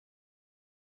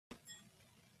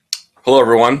Hello,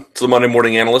 everyone. It's the Monday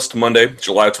Morning Analyst, Monday,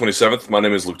 July 27th. My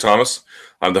name is Luke Thomas.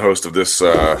 I'm the host of this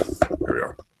of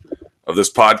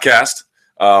this podcast.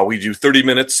 We do 30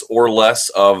 minutes or less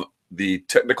of the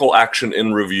technical action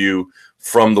in review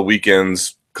from the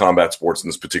weekend's combat sports. In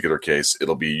this particular case,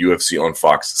 it'll be UFC on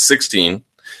Fox 16,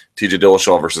 TJ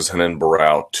Dillashaw versus Renan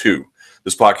Barao 2.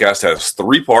 This podcast has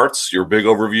 3 parts: your big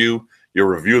overview, your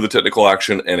review of the technical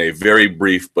action, and a very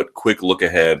brief but quick look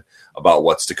ahead about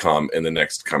what's to come in the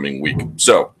next coming week.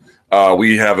 So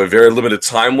we have a very limited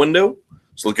time window.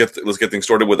 So let's get things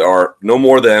started with our no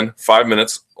more than 5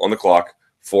 minutes on the clock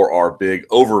for our big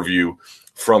overview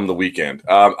from the weekend.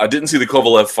 I didn't see the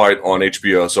Kovalev fight on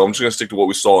HBO, so I'm just going to stick to what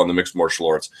we saw in the mixed martial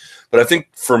arts. But I think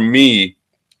for me,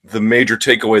 the major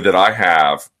takeaway that I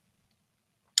have,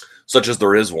 such as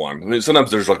there is one. I mean, sometimes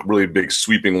there's like really big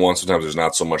sweeping ones. Sometimes there's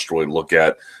not so much to really look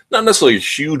at. Not necessarily a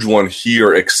huge one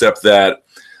here, except that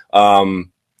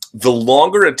the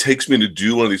longer it takes me to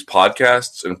do one of these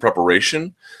podcasts in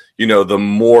preparation, the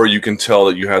more you can tell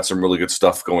that you had some really good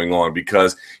stuff going on.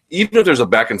 Because even if there's a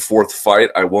back and forth fight,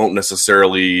 I won't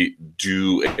necessarily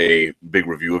do a big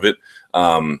review of it.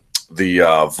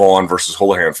 The Vaughn versus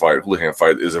Houlihan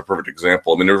fight is a perfect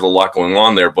example. I mean, there's a lot going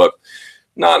on there, but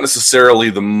not necessarily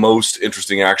the most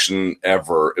interesting action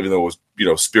ever, even though it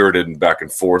was, spirited and back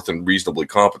and forth and reasonably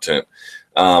competent.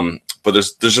 But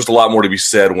there's just a lot more to be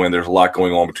said when there's a lot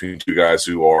going on between two guys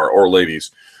or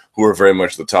ladies who are very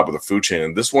much at the top of the food chain.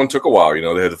 And this one took a while.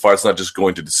 They had the fight's not just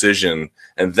going to decision,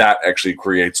 and that actually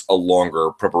creates a longer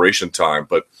preparation time.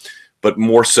 But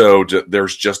more so,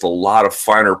 there's just a lot of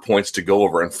finer points to go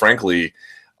over. And frankly,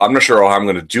 I'm not sure how I'm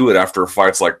going to do it after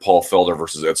fights like Paul Felder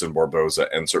versus Edson Barboza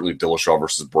and certainly Dillashaw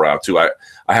versus Barao too. I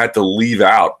had to leave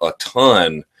out a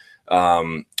ton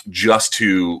just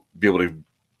to be able to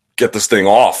get this thing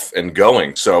off and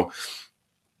going. So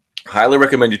highly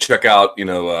recommend you check out,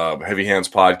 Heavy Hands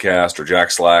podcast or Jack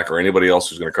Slack or anybody else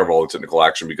who's going to cover all the technical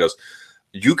action, because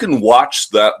you can watch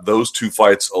those 2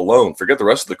 fights alone. Forget the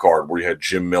rest of the card where you had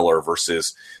Jim Miller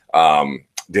versus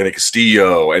Danny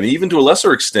Castillo, and even to a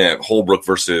lesser extent, Holbrook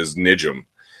versus Nijum.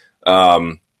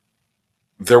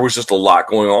 There was just a lot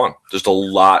going on.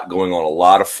 A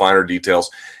lot of finer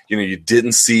details. You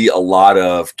didn't see a lot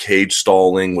of cage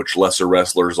stalling, which lesser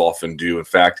wrestlers often do. In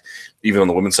fact, even on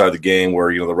the women's side of the game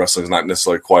where, the wrestling is not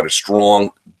necessarily quite as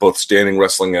strong, both standing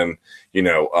wrestling and,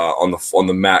 on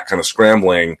the mat kind of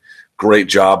scrambling, great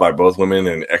job by both women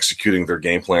in executing their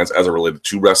game plans as it related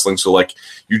to wrestling. So,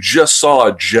 you just saw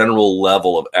a general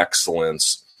level of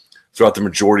excellence throughout the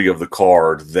majority of the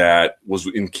card that was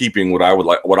in keeping what I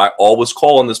always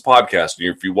call on this podcast, and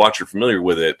if you watch, you're familiar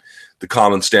with it, the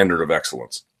common standard of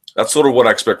excellence. That's sort of what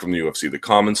I expect from the UFC, the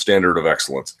common standard of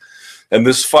excellence. And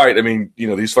this fight, I mean,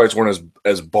 these fights weren't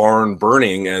as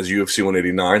barn-burning as UFC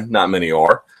 189. Not many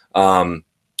are.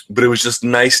 But it was just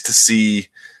nice to see,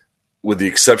 with the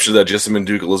exception of that Jessamine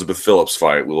Duke-Elizabeth Phillips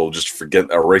fight. We'll just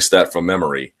erase that from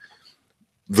memory.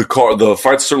 The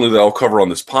fights certainly that I'll cover on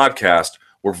this podcast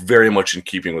were very much in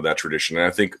keeping with that tradition. And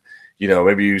I think,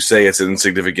 maybe you say it's an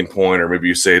insignificant point, or maybe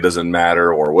you say it doesn't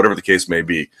matter, or whatever the case may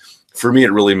be. For me,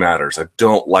 it really matters. I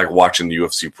don't like watching the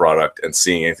UFC product and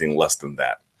seeing anything less than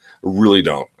that. I really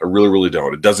don't. I really, really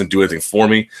don't. It doesn't do anything for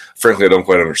me. Frankly, I don't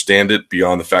quite understand it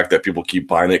beyond the fact that people keep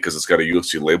buying it because it's got a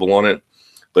UFC label on it.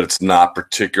 But it's not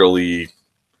particularly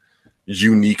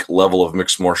unique level of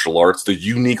mixed martial arts. The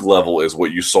unique level is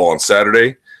what you saw on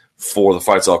Saturday for the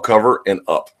fights I'll cover and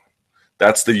up.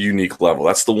 That's the unique level.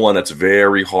 That's the one that's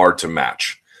very hard to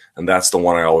match. And that's the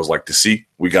one I always like to see.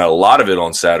 We got a lot of it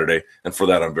on Saturday, and for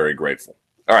that I'm very grateful.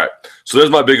 All right, so there's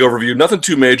my big overview. Nothing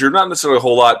too major, not necessarily a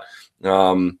whole lot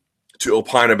to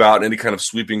opine about, any kind of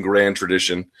sweeping grand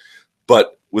tradition.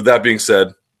 But with that being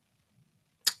said,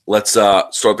 let's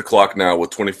start the clock now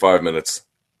with 25 minutes.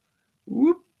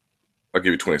 Whoop. I'll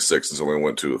give you 26 since I only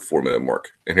went to a 4-minute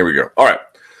mark. And here we go. All right.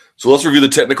 So let's review the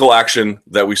technical action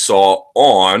that we saw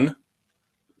on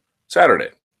Saturday.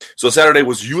 So Saturday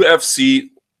was UFC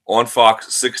on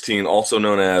Fox 16, also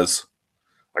known as,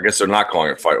 I guess they're not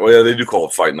calling it Fight. Well, yeah, they do call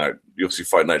it Fight Night, UFC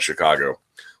Fight Night Chicago.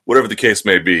 Whatever the case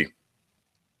may be.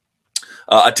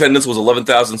 Attendance was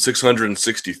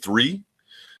 11,663.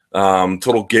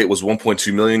 Total gate was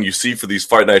 1.2 million. You see for these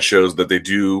Fight Night shows that they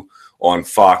do on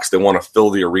Fox, they want to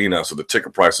fill the arena, so the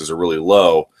ticket prices are really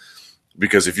low.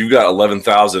 Because if you've got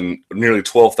 11,000, nearly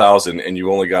 12,000, and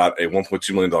you only got a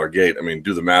 $1.2 million gate, I mean,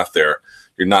 do the math there.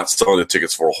 You're not selling the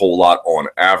tickets for a whole lot on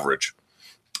average.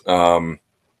 But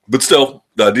still,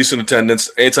 decent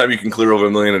attendance. Anytime you can clear over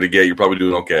 $1 million at a gate, you're probably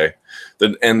doing okay.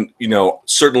 And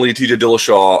certainly TJ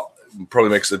Dillashaw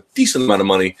probably makes a decent amount of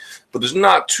money, but there's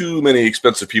not too many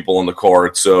expensive people on the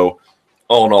card. So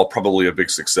all in all, probably a big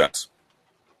success.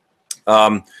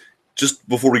 Just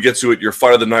before we get to it, your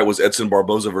fight of the night was Edson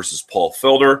Barboza versus Paul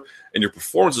Felder, and your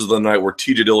performances of the night were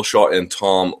TJ Dillashaw and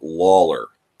Tom Lawler.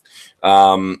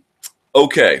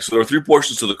 Okay, so there are 3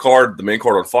 portions to the card. The main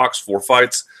card on Fox, 4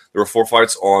 fights. There were 4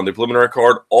 fights on the preliminary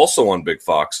card, also on Big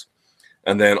Fox,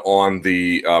 and then on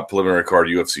the preliminary card,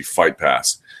 UFC Fight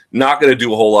Pass. Not going to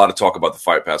do a whole lot of talk about the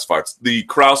Fight Pass fights. The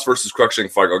Krause versus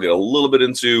Cruikshank fight I'll get a little bit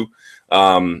into,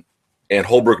 and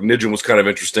Holbrook-Nijm was kind of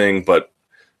interesting, but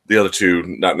the other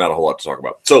 2, not a whole lot to talk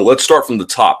about. So let's start from the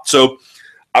top. So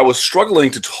I was struggling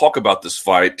to talk about this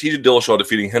fight. TJ Dillashaw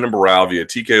defeating Renan Barao via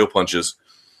TKO punches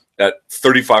at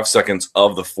 35 seconds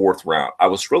of the 4th round. I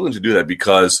was struggling to do that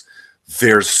because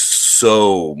there's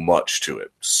so much to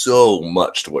it, so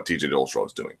much to what TJ Dillashaw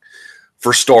is doing.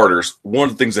 For starters, one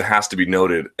of the things that has to be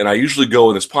noted, and I usually go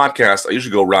in this podcast, I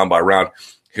usually go round by round.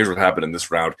 Here's what happened in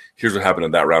this round. Here's what happened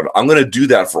in that round. I'm going to do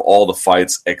that for all the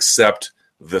fights except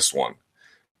this one,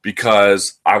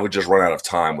 because I would just run out of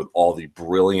time with all the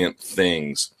brilliant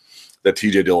things that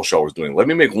TJ Dillashaw was doing. Let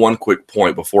me make one quick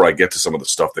point before I get to some of the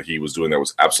stuff that he was doing that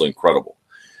was absolutely incredible.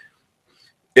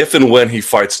 If and when he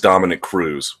fights Dominic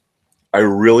Cruz, I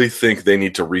really think they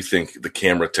need to rethink the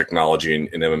camera technology in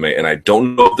MMA, and I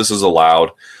don't know if this is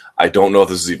allowed. I don't know if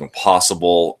this is even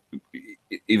possible,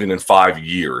 even in 5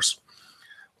 years.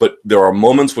 But there are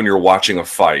moments when you're watching a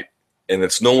fight, and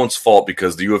it's no one's fault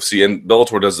because the UFC and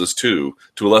Bellator does this too,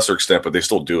 to a lesser extent, but they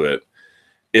still do it.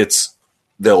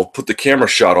 They'll put the camera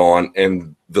shot on,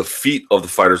 and the feet of the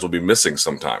fighters will be missing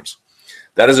sometimes.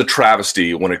 That is a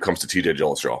travesty when it comes to TJ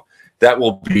Dillashaw. That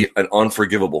will be an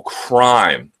unforgivable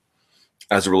crime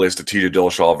as it relates to TJ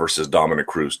Dillashaw versus Dominic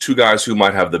Cruz, 2 guys who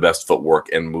might have the best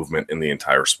footwork and movement in the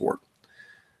entire sport.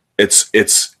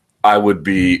 I would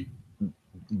be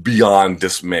beyond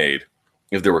dismayed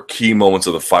if there were key moments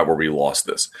of the fight where we lost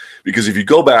this. Because if you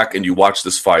go back and you watch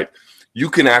this fight, you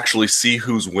can actually see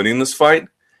who's winning this fight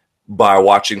by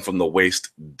watching from the waist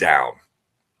down.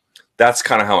 That's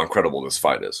kind of how incredible this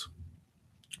fight is.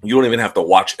 You don't even have to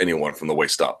watch anyone from the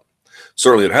waist up.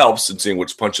 Certainly it helps in seeing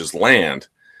which punches land,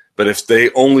 but if they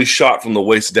only shot from the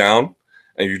waist down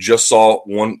and you just saw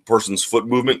one person's foot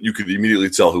movement, you could immediately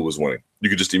tell who was winning. You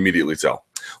could just immediately tell.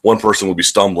 One person would be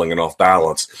stumbling and off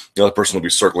balance. The other person would be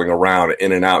circling around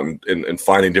in and out and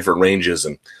finding different ranges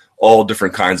and all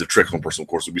different kinds of tricks. One person, of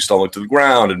course, would be stumbling to the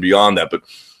ground and beyond that. But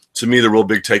to me, the real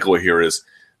big takeaway here is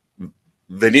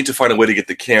they need to find a way to get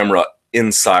the camera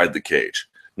inside the cage.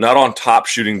 Not on top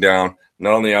shooting down,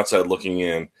 not on the outside looking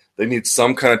in. They need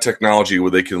some kind of technology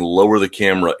where they can lower the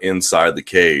camera inside the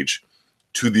cage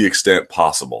to the extent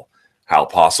possible. How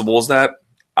possible is that?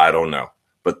 I don't know.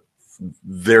 But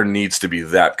there needs to be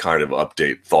that kind of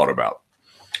update thought about.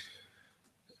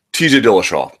 TJ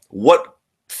Dillashaw, what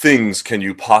things can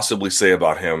you possibly say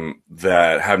about him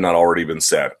that have not already been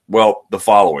said? Well, the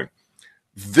following.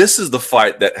 This is the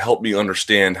fight that helped me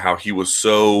understand how he was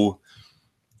so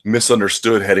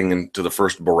misunderstood heading into the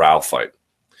first Barao fight.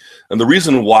 And the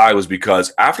reason why was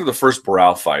because after the first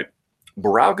Barao fight,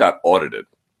 Barao got audited.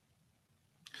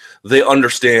 They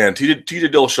understand, TJ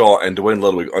Dillashaw and Dwayne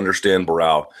Ludwig understand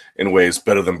Barao in ways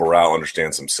better than Barao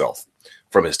understands himself.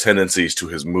 From his tendencies to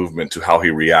his movement to how he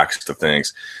reacts to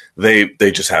things. They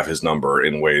just have his number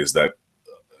in ways that,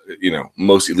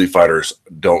 most elite fighters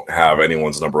don't have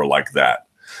anyone's number like that.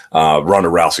 Ronda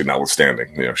Rousey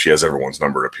notwithstanding, she has everyone's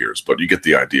number, it appears, but you get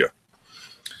the idea.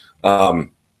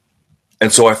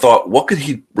 And so I thought, what could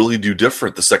he really do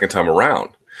different the second time around?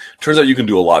 Turns out you can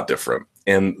do a lot different.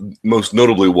 And most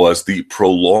notably was the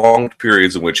prolonged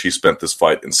periods in which he spent this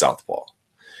fight in southpaw.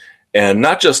 And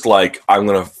not just like, a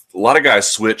lot of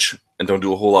guys switch and don't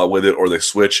do a whole lot with it, or they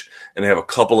switch and they have a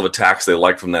couple of attacks they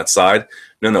like from that side.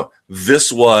 No.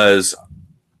 This was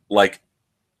like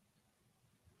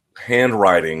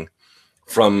handwriting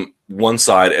from one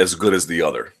side as good as the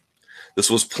other. This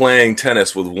was playing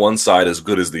tennis with one side as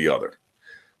good as the other.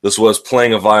 This was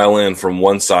playing a violin from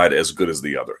one side as good as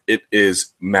the other. It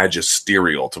is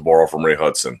magisterial, to borrow from Ray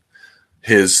Hudson.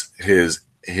 His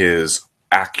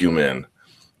acumen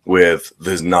with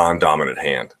his non-dominant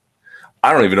hand.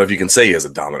 I don't even know if you can say he has a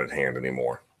dominant hand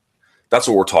anymore. That's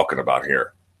what we're talking about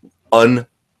here.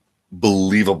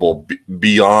 Unbelievable,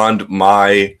 beyond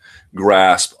my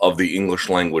grasp of the English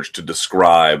language to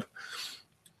describe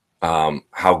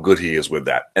how good he is with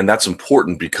that. And that's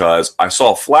important because I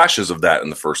saw flashes of that in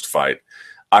the first fight.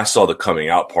 I saw the coming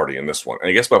out party in this one. And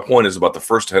I guess my point is about the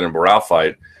first Renan Barao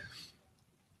fight.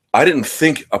 I didn't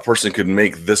think a person could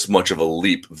make this much of a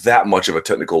leap, that much of a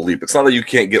technical leap. It's not that you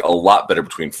can't get a lot better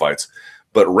between fights,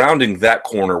 but rounding that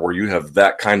corner where you have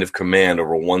that kind of command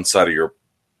over one side of your,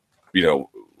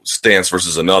 stance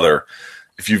versus another.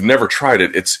 If you've never tried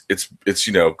it, it's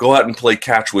go out and play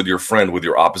catch with your friend with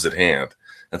your opposite hand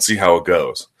and see how it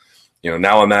goes.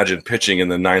 Now imagine pitching in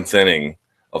the 9th inning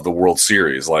of the World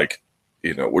Series.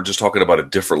 We're just talking about a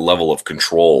different level of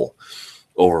control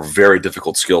over very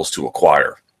difficult skills to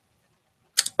acquire.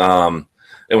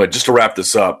 Anyway, just to wrap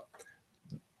this up,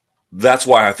 that's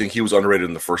why I think he was underrated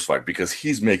in the first fight, because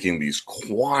he's making these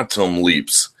quantum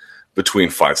leaps between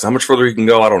fights. How much further he can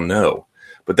go, I don't know.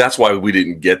 But that's why we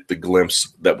didn't get the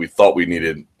glimpse that we thought we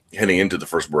needed heading into the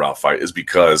first Barao fight, is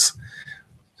because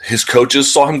his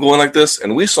coaches saw him going like this,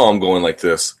 and we saw him going like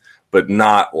this, but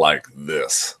not like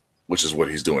this, which is what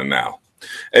he's doing now.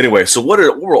 Anyway, so what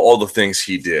were all the things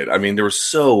he did? I mean, there were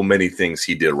so many things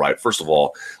he did right. First of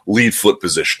all, lead foot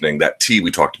positioning, that T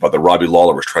we talked about that Robbie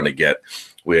Lawler was trying to get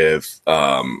with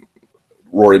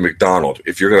Rory McDonald.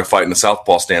 If you're going to fight in the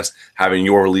southpaw stance, having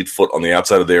your lead foot on the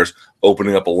outside of theirs,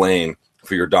 opening up a lane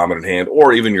for your dominant hand,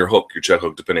 or even your hook, your check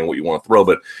hook, depending on what you want to throw,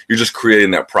 but you're just creating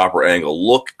that proper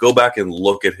angle. Go back and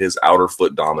look at his outer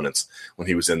foot dominance when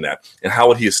he was in that. And how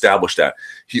would he establish that?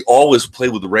 He always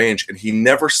played with the range, and he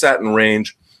never sat in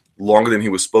range longer than he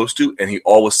was supposed to, and he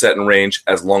always sat in range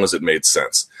as long as it made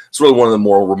sense. It's really one of the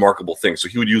more remarkable things. So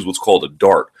he would use what's called a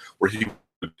dart, where he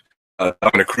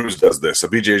Dominic Cruz does this. A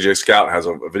BJJ Scout has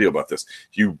a video about this.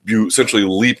 You essentially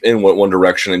leap in one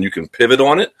direction, and you can pivot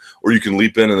on it, or you can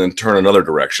leap in and then turn another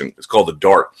direction. It's called the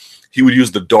dart. He would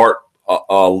use the dart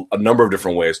a number of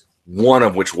different ways, one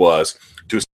of which was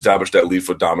to establish that lead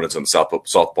foot dominance in the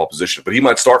southpaw position. But he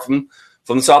might start from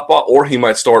the southpaw, or he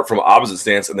might start from opposite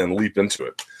stance and then leap into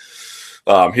it.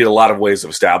 He had a lot of ways of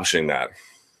establishing that.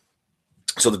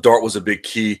 So the dart was a big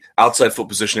key. Outside foot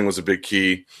positioning was a big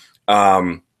key.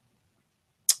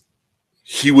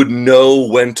 He would know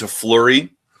when to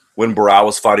flurry when Barao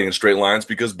was fighting in straight lines,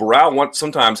 because Barao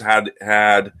sometimes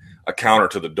had a counter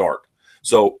to the dart.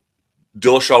 So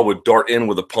Dillashaw would dart in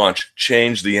with a punch,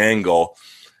 change the angle,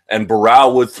 and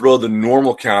Barao would throw the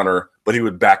normal counter, but he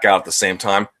would back out at the same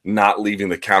time, not leaving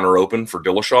the counter open for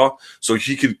Dillashaw. So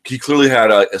he clearly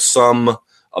had some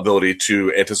ability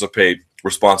to anticipate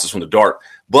responses from the dart.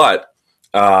 But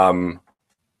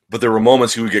there were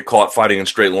moments he would get caught fighting in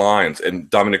straight lines, and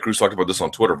Dominic Cruz talked about this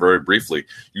on Twitter very briefly.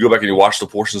 You go back and you watch the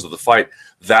portions of the fight,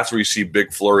 that's where you see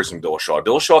big flurries from Dillashaw.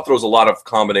 Dillashaw throws a lot of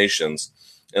combinations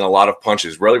and a lot of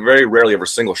punches, very rarely ever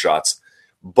single shots,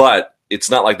 but it's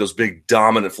not like those big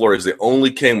dominant flurries. They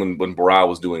only came when Barao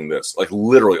was doing this, like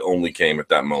literally only came at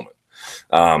that moment.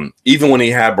 Even when he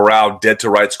had Barao dead to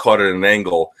rights caught at an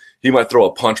angle, he might throw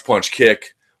a punch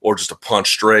kick or just a punch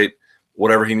straight,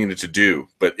 whatever he needed to do.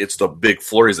 But it's the big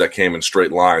flurries that came in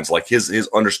straight lines. Like his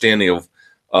understanding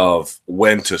of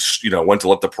when to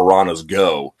let the piranhas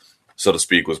go, so to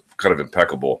speak, was kind of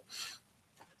impeccable.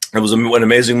 It was an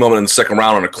amazing moment in the second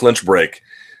round on a clinch break.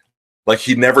 Like,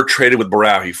 he never traded with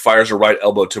Barao. He fires a right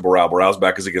elbow to Barao. Barao's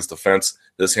back is against the fence.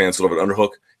 This hand sort of an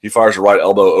underhook. He fires a right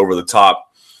elbow over the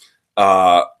top.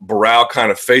 Barao kind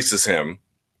of faces him,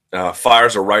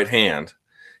 fires a right hand.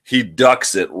 He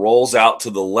ducks it, rolls out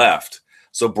to the left.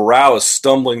 So Barao is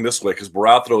stumbling this way because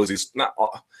Barao throws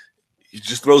he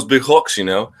just throws big hooks,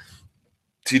 TJ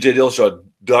Dillashaw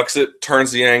ducks it,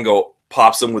 turns the angle,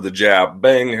 pops him with a jab,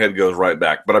 bang, head goes right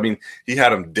back. But, I mean, he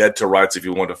had him dead to rights if he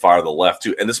wanted to fire the left,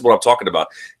 too. And this is what I'm talking about.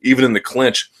 Even in the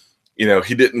clinch, he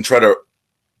didn't try to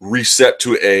reset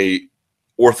to a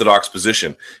orthodox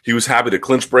position. He was happy to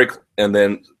clinch break and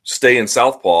then stay in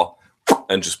southpaw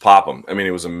and just pop him. I mean,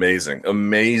 it was amazing.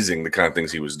 Amazing, the kind of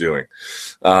things he was doing.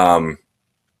 Barao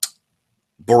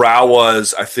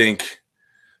was, I think,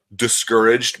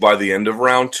 discouraged by the end of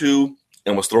round 2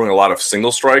 and was throwing a lot of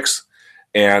single strikes.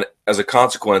 And as a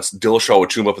consequence, Dillashaw would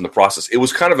chew him up in the process. It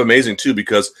was kind of amazing, too,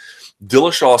 because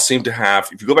Dillashaw seemed to have,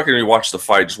 if you go back and you watch the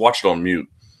fight, just watch it on mute,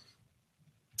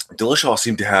 Dillashaw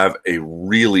seemed to have a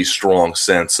really strong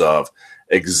sense of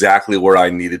exactly where I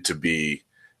needed to be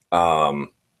in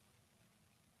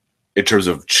terms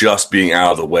of just being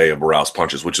out of the way of Barao's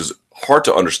punches, which is hard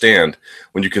to understand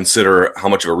when you consider how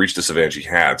much of a reach disadvantage he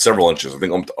had. Several inches, I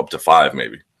think up to 5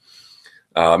 maybe.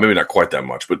 Maybe not quite that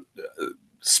much, but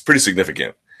it's pretty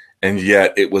significant. And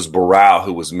yet it was Barao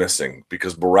who was missing,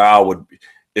 because Barao would,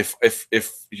 if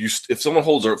someone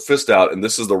holds their fist out and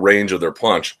this is the range of their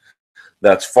punch,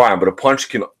 that's fine. But a punch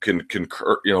can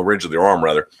range of their arm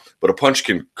rather, but a punch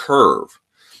can curve,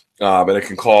 and it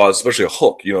can cause, especially a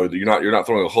hook. You're not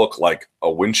throwing a hook like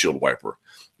a windshield wiper.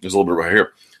 There's a little bit right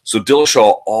here. So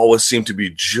Dillashaw always seemed to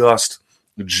be just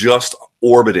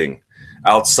orbiting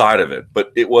outside of it,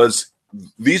 but it was.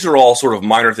 These are all sort of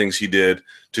minor things he did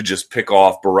to just pick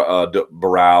off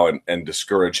Barao and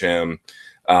discourage him.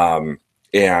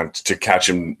 and to catch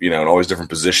him, in all these different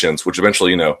positions, which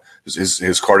eventually,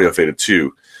 his cardio faded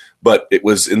too. But it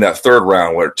was in that third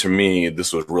round where, to me,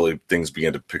 this was really things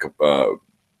began to pick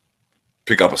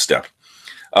up a step.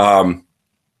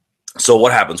 So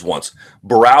what happens once?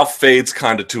 Barao fades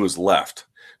kind of to his left.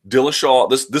 Dillashaw,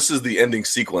 this is the ending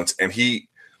sequence, and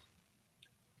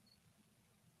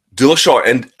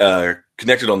Dillashaw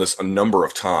connected on this a number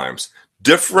of times.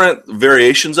 Different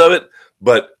variations of it,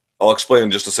 but I'll explain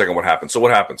in just a second what happens. So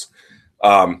what happens?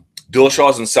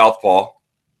 Dillashaw's in southpaw,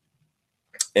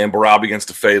 and Barao begins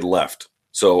to fade left.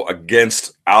 So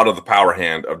out of the power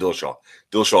hand of Dillashaw.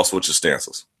 Dillashaw switches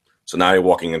stances. So now you're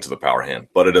walking into the power hand,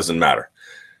 but it doesn't matter.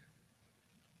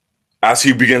 As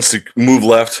he begins to move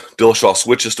left, Dillashaw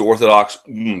switches to orthodox,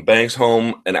 bangs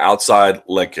home an outside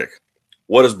leg kick.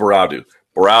 What does Barao do?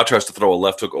 Barao tries to throw a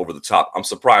left hook over the top. I'm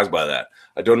surprised by that.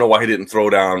 I don't know why he didn't throw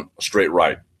down a straight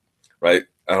right? I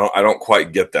don't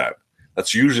quite get that.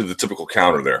 That's usually the typical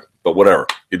counter there, but whatever.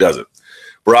 He does it.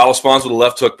 Barao responds with a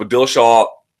left hook, but Dillashaw,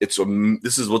 this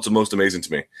is what's most amazing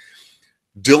to me.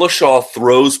 Dillashaw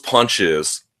throws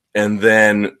punches and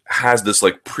then has this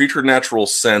like preternatural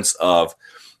sense of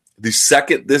the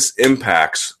second this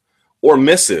impacts or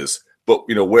misses, but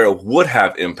where it would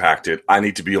have impacted, I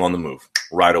need to be on the move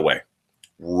right away.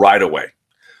 Right away.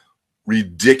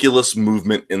 Ridiculous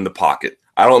movement in the pocket.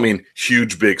 I don't mean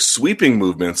huge, big, sweeping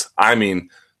movements. I mean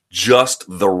just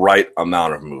the right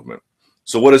amount of movement.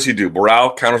 So what does he do?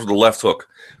 Barao counters with a left hook,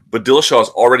 but Dillashaw is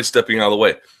already stepping out of the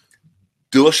way.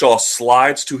 Dillashaw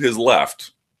slides to his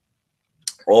left,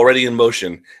 already in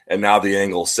motion, and now the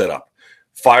angle is set up.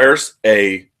 Fires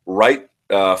a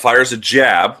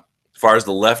jab, fires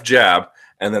the left jab,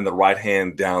 and then the right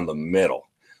hand down the middle.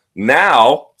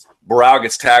 Now, Barao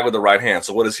gets tagged with the right hand.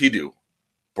 So what does he do?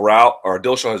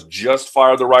 Dillashaw has just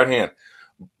fired the right hand.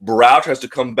 Barao tries to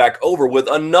come back over with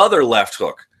another left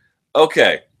hook.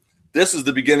 Okay, this is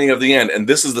the beginning of the end, and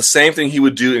this is the same thing he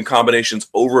would do in combinations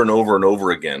over and over and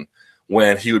over again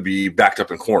when he would be backed up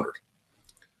and cornered.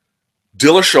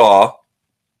 Dillashaw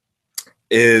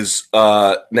is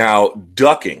now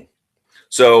ducking.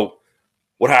 So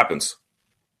what happens?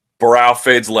 Barao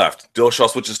fades left. Dillashaw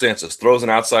switches stances, throws an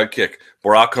outside kick.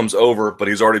 Barao comes over, but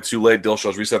he's already too late.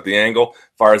 Dillashaw's reset the angle,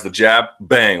 fires the jab,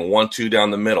 bang, 1-2 down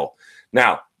the middle.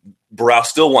 Now, Barao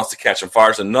still wants to catch him,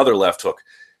 fires another left hook.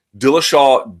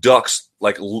 Dillashaw ducks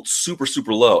like super,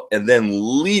 super low and then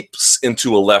leaps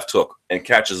into a left hook and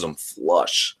catches him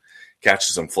flush. I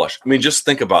mean, just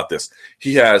think about this.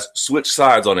 He has switched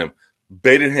sides on him,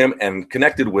 baited him, and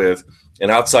connected with an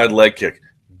outside leg kick,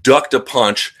 ducked a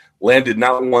punch, landed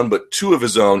not one but two of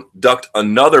his own, ducked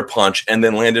another punch, and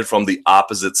then landed from the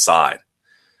opposite side.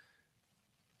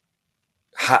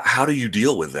 How do you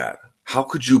deal with that? How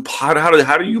do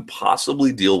you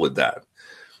possibly deal with that?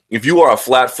 If you are a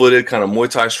flat-footed kind of Muay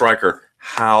Thai striker,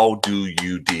 how do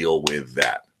you deal with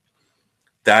that?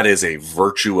 That is a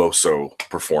virtuoso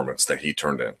performance that he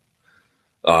turned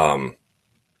in.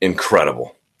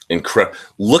 Incredible.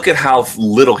 Look at how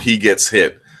little he gets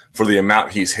hit for the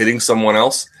amount he's hitting someone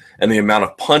else and the amount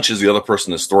of punches the other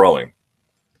person is throwing.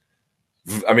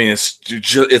 I mean,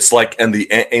 it's like, and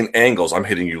the angles, I'm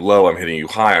hitting you low, I'm hitting you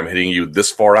high, I'm hitting you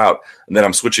this far out, and then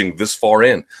I'm switching this far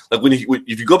in. Like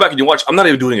if you go back and you watch, I'm not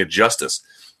even doing it justice.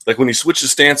 Like when he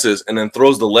switches stances and then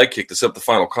throws the leg kick to set up the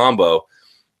final combo,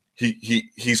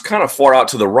 he's kind of far out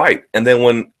to the right. And then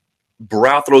when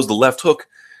Barao throws the left hook,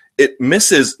 it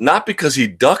misses not because he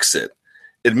ducks it.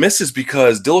 It misses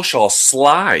because Dillashaw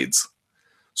slides.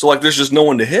 So like there's just no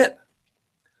one to hit.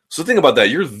 So think about that.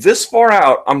 You're this far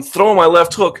out. I'm throwing my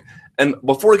left hook, and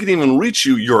before I can even reach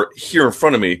you, you're here in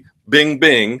front of me. Bing,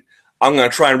 bing. I'm going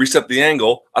to try and reset the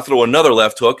angle. I throw another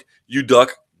left hook. You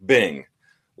duck. Bing.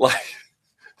 Like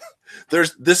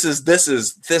this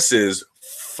is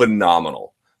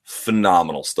phenomenal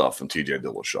stuff from TJ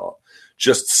Dillashaw.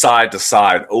 Just side to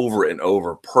side, over and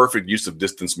over. Perfect use of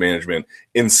distance management.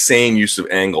 Insane use of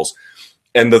angles.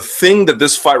 And the thing that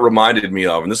this fight reminded me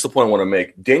of, and this is the point I want to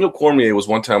make, Daniel Cormier was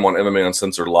one time on MMA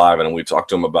Uncensored Live, and we talked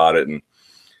to him about it, and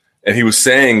he was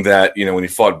saying that, when he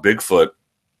fought Bigfoot,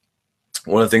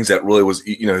 one of the things that really was,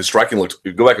 his striking looked,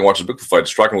 you go back and watch the Bigfoot fight, his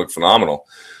striking looked phenomenal,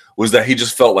 was that he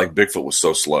just felt like Bigfoot was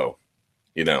so slow,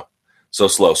 so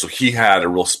slow. So he had a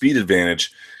real speed advantage.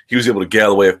 He was able to get out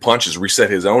of the way of punches, reset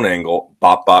his own angle,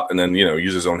 bop, bop, and then,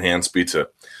 use his own hand speed to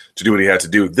do what he had to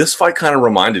do. This fight kind of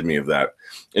reminded me of that.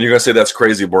 And you're going to say that's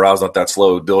crazy. Barao's not that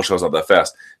slow. Dillashaw's not that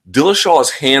fast. Dillashaw's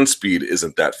hand speed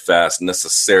isn't that fast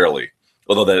necessarily,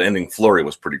 although that ending flurry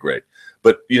was pretty great.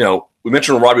 But, we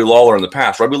mentioned Robbie Lawler in the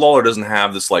past. Robbie Lawler doesn't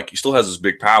have this, he still has this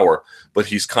big power, but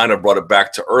he's kind of brought it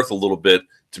back to earth a little bit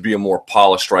to be a more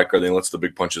polished striker. Then lets the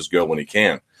big punches go when he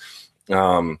can.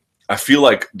 I feel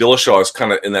like Dillashaw is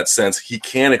kind of in that sense. He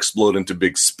can explode into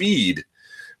big speed,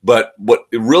 but what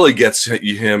it really gets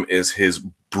him is his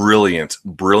brilliant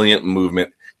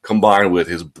movement combined with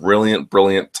his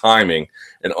brilliant timing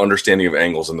and understanding of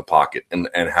angles in the pocket and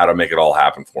how to make it all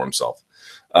happen for himself.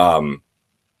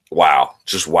 Wow.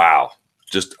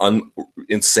 Just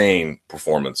insane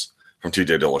performance from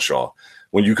TJ Dillashaw.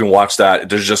 When you can watch that,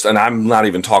 there's just, and I'm not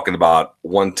even talking about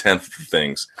 1/10 of the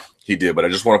things he did, but I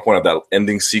just want to point out that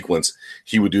ending sequence,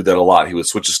 he would do that a lot. He would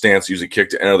switch a stance, use a kick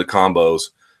to enter the combos,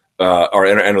 or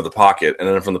enter the pocket, and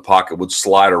then from the pocket would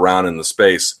slide around in the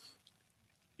space,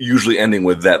 usually ending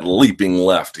with that leaping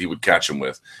left he would catch him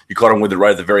with. He caught him with it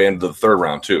right at the very end of the third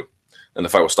round, too, and the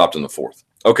fight was stopped in the fourth.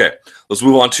 Okay, let's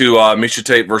move on to Miesha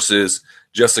Tate versus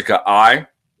Jessica Eye.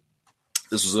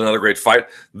 This was another great fight.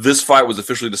 This fight was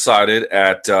officially decided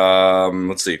at,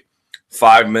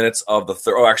 5 minutes of the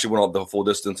third. Oh, actually went on the full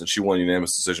distance, and she won a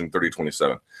unanimous decision,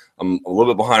 30-27. I'm a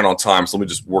little bit behind on time, so let me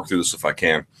just work through this if I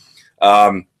can.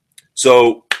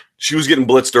 So she was getting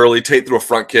blitzed early. Tate threw a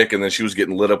front kick, and then she was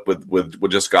getting lit up with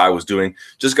what Jessica Eye was doing.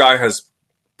 Jessica Eye has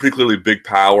pretty clearly big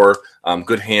power,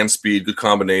 good hand speed, good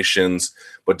combinations,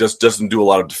 but just doesn't do a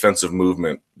lot of defensive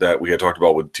movement that we had talked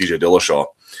about with TJ Dillashaw.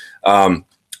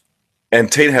 And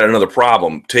Tate had another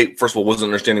problem. Tate, first of all, wasn't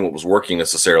understanding what was working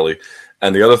necessarily.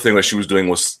 And the other thing that she was doing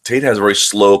was Tate has a very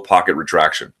slow pocket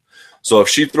retraction. So if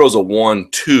she throws a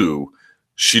 1-2,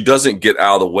 she doesn't get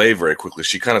out of the way very quickly.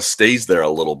 She kind of stays there a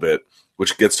little bit,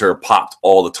 which gets her popped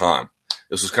all the time.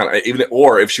 This was kind of, even,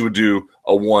 or if she would do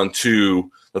a 1-2,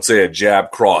 let's say a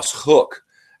jab cross hook,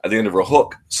 at the end of her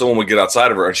hook, someone would get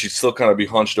outside of her and she'd still kind of be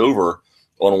hunched over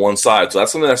on one side. So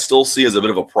that's something I still see as a bit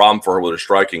of a problem for her with her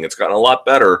striking. It's gotten a lot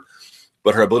better,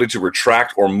 but her ability to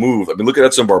retract or move. I mean, look at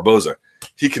Edson Barboza.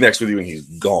 He connects with you and he's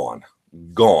gone.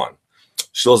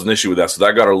 She still has an issue with that, so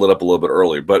that got her lit up a little bit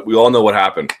early. But we all know what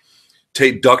happened.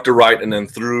 Tate ducked a right and then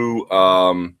threw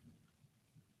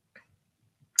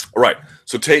right.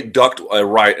 So Tate ducked a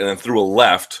right and then threw a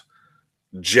left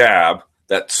jab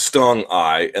that stung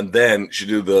Eye, and then she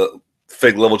did the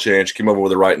fake level change, came over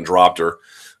with a right and dropped her,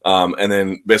 and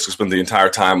then basically spent the entire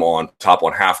time on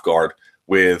half guard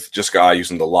with Jessica Eye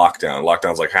using the lockdown.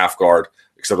 Lockdown's like half guard,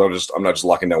 except I'm not just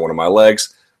locking down one of my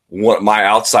legs. My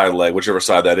outside leg, whichever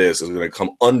side that is going to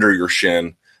come under your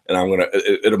shin, and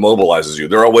it immobilizes you.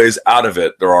 There are ways out of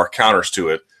it. There are counters to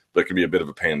it, but it can be a bit of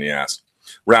a pain in the ass.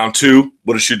 Round 2,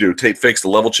 what does she do? Tate fakes the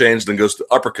level change, then goes to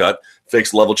the uppercut,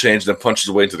 fakes the level change, then punches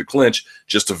away into the clinch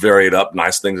just to vary it up.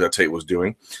 Nice things that Tate was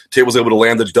doing. Tate was able to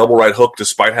land the double right hook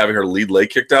despite having her lead leg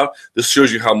kicked out. This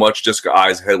shows you how much Jessica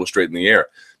Eye's head was straight in the air.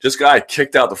 Jessica Eye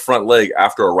kicked out the front leg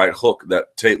after a right hook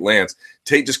that Tate lands.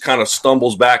 Tate just kind of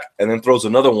stumbles back and then throws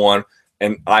another one,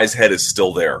 and Eye's head is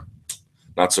still there.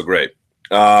 Not so great.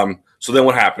 So then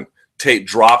what happened? Tate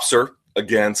drops her.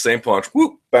 Again, same punch.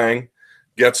 Whoop, bang.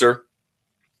 Gets her.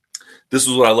 This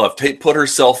is what I love. Tate put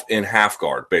herself in half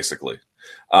guard, basically.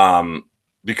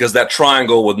 Because that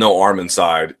triangle with no arm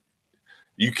inside,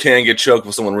 you can get choked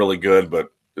with someone really good, but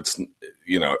it's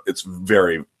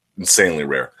very insanely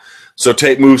rare. So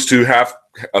Tate moves to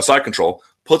side control,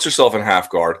 puts herself in half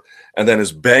guard, and then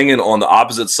is banging on the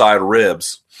opposite side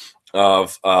ribs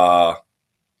of Eye.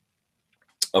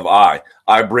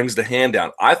 Eye brings the hand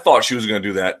down. I thought she was going to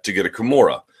do that to get a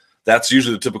Kimura. That's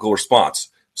usually the typical response.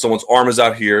 Someone's arm is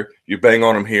out here, you bang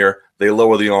on them here, they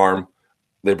lower the arm,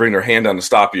 they bring their hand down to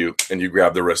stop you, and you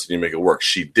grab the wrist and you make it work.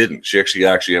 She didn't. She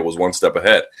actually was one step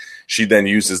ahead. She then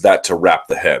uses that to wrap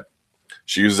the head.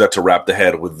 She uses that to wrap the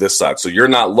head with this side. So you're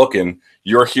not looking,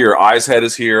 you're here, Eye's head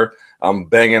is here, I'm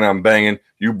banging,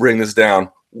 you bring this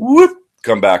down, whoop,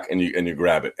 come back and you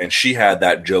grab it. And she had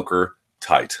that joker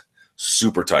tight,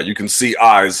 super tight. You can see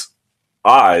eyes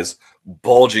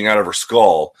bulging out of her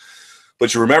skull.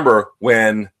 But you remember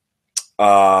when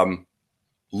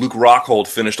Luke Rockhold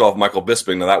finished off Michael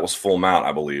Bisping, now that was full mount,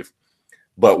 I believe.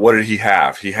 But what did he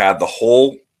have? He had the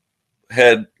whole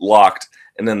head locked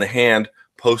and then the hand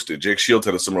posted. Jake Shields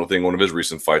had a similar thing in one of his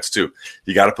recent fights too.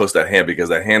 You got to post that hand because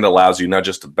that hand allows you not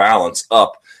just to balance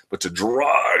up, but to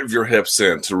drive your hips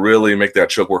in to really make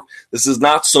that choke work. This is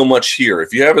not so much here.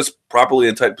 If you have it properly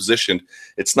in tight positioned,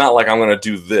 it's not like I'm going to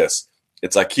do this.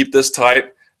 It's I keep this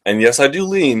tight, and yes, I do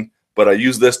lean, but I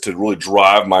use this to really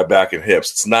drive my back and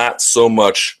hips. It's not so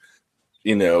much,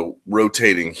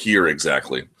 rotating here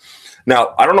exactly.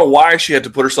 Now, I don't know why she had to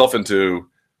put herself into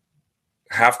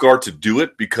half guard to do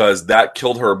it because that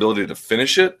killed her ability to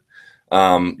finish it.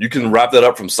 You can wrap that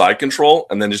up from side control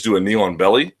and then just do a knee on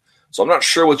belly. So I'm not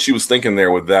sure what she was thinking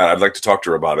there with that. I'd like to talk to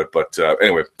her about it. But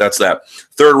anyway, that's that.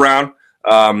 Third round,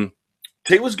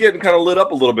 Tate was getting kind of lit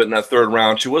up a little bit in that third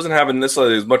round. She wasn't having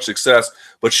necessarily as much success,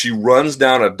 but she runs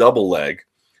down a double leg.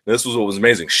 And this was what was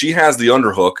amazing. She has the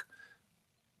underhook.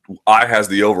 I has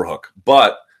the overhook.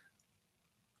 But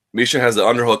Miesha has the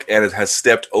underhook and it has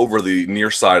stepped over the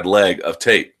near side leg of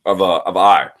Tate, of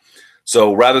I.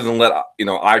 So rather than let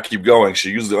I keep going,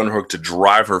 she used the underhook to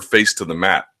drive her face to the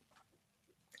mat.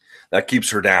 That keeps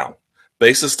her down.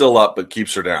 Base is still up, but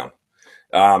keeps her down.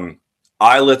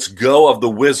 I lets go of the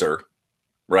whizzer,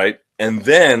 right? And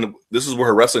then this is where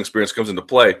her wrestling experience comes into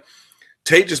play.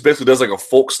 Tate just basically does like a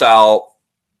folk style,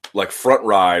 like front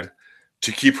ride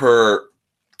to keep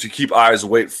I's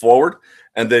weight forward,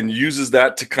 and then uses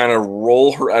that to kind of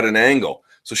roll her at an angle.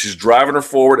 So she's driving her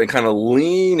forward and kind of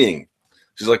leaning.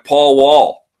 She's like Paul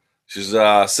Wall. She's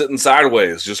sitting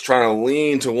sideways, just trying to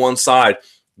lean to one side.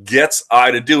 Gets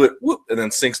I to do it, whoop, and then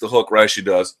sinks the hook right as she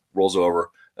does, rolls over,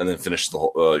 and then finishes the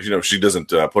whole. She doesn't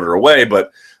put her away,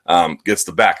 but gets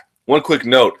the back. One quick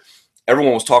note: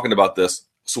 everyone was talking about this.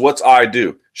 So what's I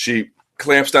do? She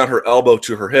clamps down her elbow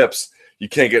to her hips. You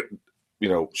can't get,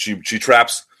 she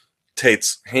traps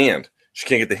Tate's hand. She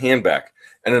can't get the hand back,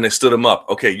 and then they stood him up.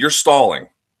 Okay, you're stalling.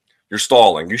 You're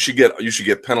stalling. You should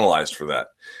get penalized for that.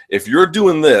 If you're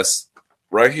doing this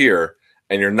right here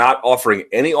and you're not offering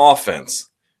any offense,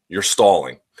 you're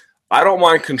stalling. I don't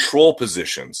mind control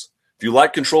positions. If you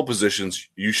like control positions,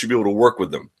 you should be able to work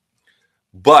with them.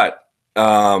 But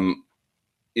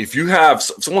if you have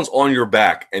someone's on your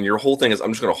back and your whole thing is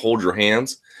I'm just going to hold your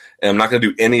hands and I'm not going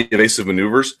to do any evasive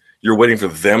maneuvers, you're waiting for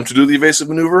them to do the evasive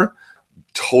maneuver,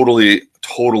 totally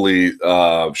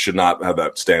should not have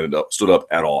that stood up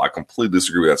at all. I completely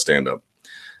disagree with that stand-up.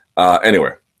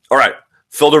 Anyway, all right.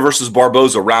 Felder versus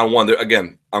Barboza, round one.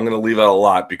 Again, I'm going to leave out a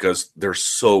lot because there's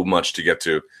so much to get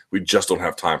to. We just don't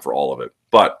have time for all of it.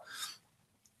 But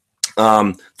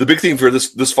the big thing for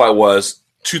this fight was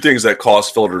two things that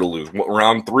caused Felder to lose.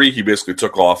 Round three, he basically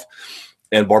took off,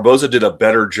 and Barboza did a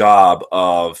better job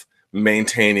of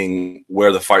maintaining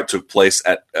where the fight took place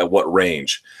at what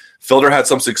range. Felder had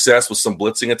some success with some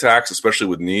blitzing attacks, especially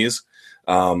with knees.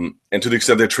 And to the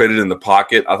extent they traded in the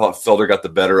pocket, I thought Felder got the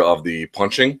better of the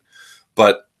punching.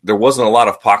 But there wasn't a lot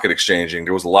of pocket exchanging.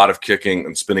 There was a lot of kicking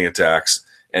and spinning attacks.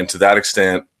 And to that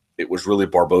extent, it was really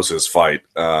Barboza's fight.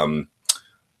 I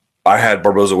had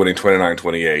Barboza winning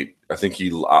 29-28. I think I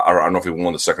don't know if he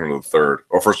won the second or the third,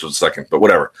 or first or the second, but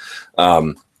whatever.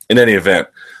 In any event.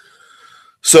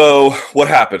 So what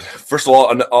happened? First of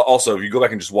all, also, if you go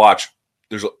back and just watch,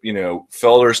 there's,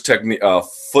 Felder's technique,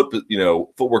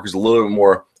 footwork is a little bit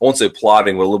more, I won't say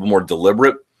plodding, but a little bit more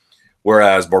deliberate.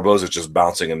 Whereas Barboza is just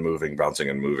bouncing and moving.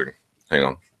 Hang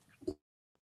on.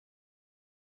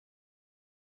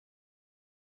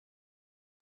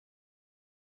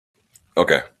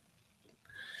 Okay.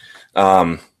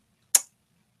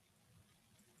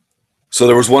 So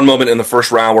there was one moment in the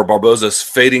first round where Barboza is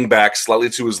fading back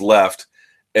slightly to his left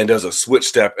and does a switch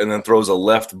step and then throws a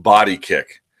left body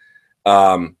kick.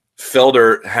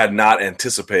 Felder had not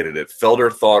anticipated it.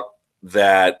 Felder thought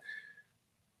that,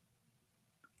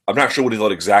 I'm not sure what he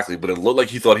thought exactly, but it looked like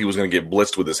he thought he was going to get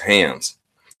blitzed with his hands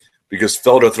because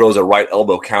Felder throws a right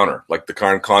elbow counter like the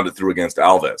kind Condit threw against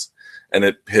Alves, and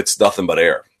it hits nothing but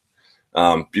air.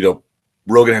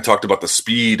 Rogan had talked about the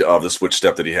speed of the switch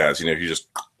step that he has. You just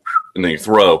and then you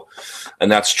throw, and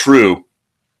that's true,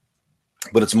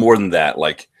 but it's more than that.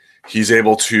 Like, he's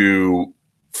able to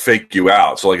fake you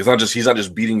out. So like he's not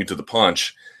just beating you to the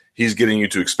punch. He's getting you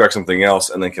to expect something else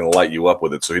and then can light you up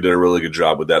with it. So he did a really good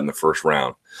job with that in the first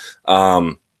round.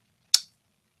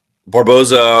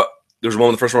 Barboza, there was a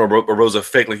moment in the first round where Barboza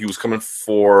faked like he was coming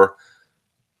for.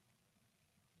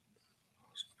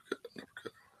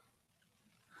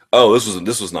 Oh,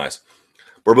 this was nice.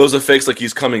 Barboza fakes like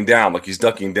he's coming down, like he's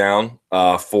ducking down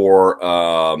for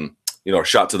a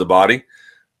shot to the body,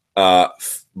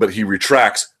 but he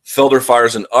retracts. Felder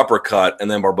fires an uppercut,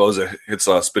 and then Barboza hits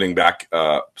a spinning back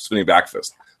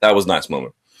fist. That was a nice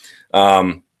moment.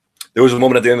 There was a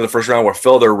moment at the end of the first round where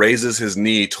Felder raises his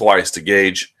knee twice to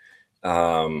gauge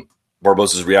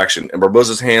Barboza's reaction, and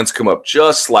Barboza's hands come up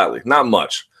just slightly, not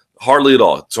much, hardly at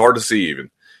all. It's hard to see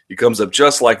even. He comes up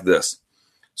just like this.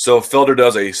 So Felder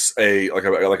does a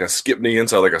skip knee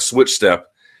inside, like a switch step,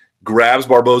 grabs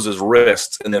Barboza's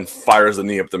wrist, and then fires the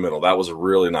knee up the middle. That was a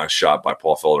really nice shot by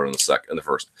Paul Felder in the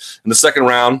first. In the second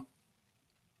round,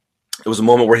 it was a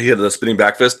moment where he hit a spinning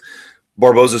back fist.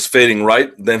 Barboza's fading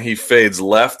right, then he fades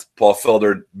left. Paul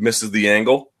Felder misses the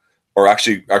angle, or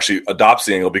actually adopts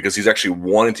the angle because he's actually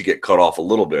wanting to get cut off a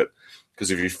little bit.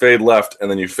 Because if you fade left and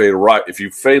then you fade right, if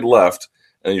you fade left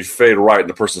and you fade right and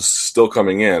the person's still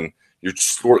coming in, you've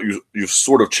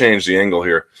sort of changed the angle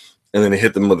here. and then he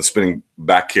hit them with a spinning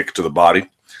back kick to the body.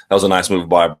 That was a nice move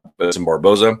by Edson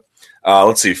Barboza.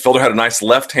 Let's see. Felder had a nice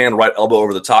left hand, right elbow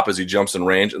over the top as he jumps in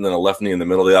range, and then a left knee in the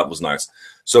middle. That was nice.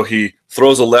 So he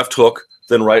throws a left hook,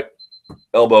 then right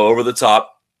elbow over the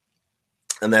top,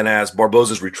 and then as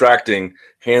Barboza's retracting,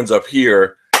 hands up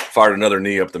here, fired another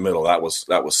knee up the middle. That was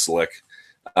slick.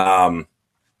 Let's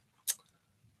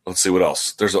see what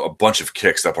else. There's a bunch of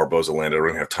kicks that Barboza landed. I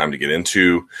don't have time to get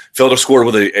into. Felder scored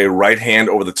with a right hand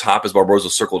over the top as Barboza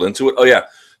circled into it. Oh, yeah.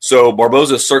 So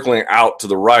Barboza is circling out to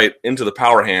the right into the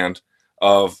power hand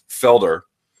of Felder.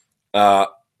 Felder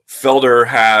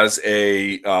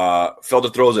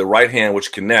throws a right hand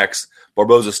which connects.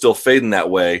 Barboza still fading that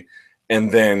way.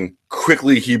 And then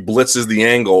quickly he blitzes the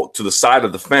angle to the side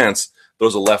of the fence,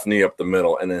 throws a left knee up the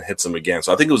middle, and then hits him again.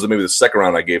 So I think it was maybe the second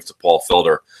round I gave to Paul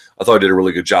Felder. I thought he did a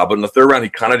really good job. But in the third round, he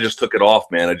kind of just took it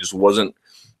off, man. It just wasn't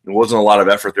a lot of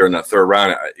effort there in that third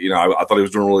round. I thought he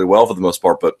was doing really well for the most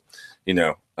part, but,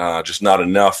 just not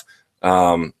enough.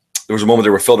 There was a moment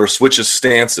there where Felder switches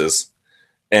stances,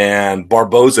 and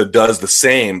Barboza does the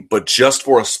same, but just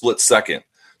for a split second.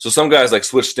 So some guys like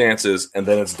switch stances, and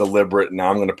then it's deliberate.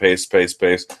 Now I'm going to pace,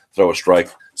 throw a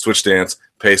strike, switch stance,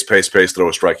 pace, throw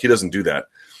a strike. He doesn't do that.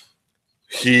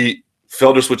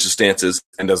 Felder switches stances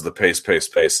and does the pace.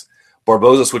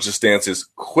 Barboza switches stances,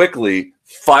 quickly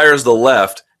fires the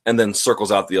left, and then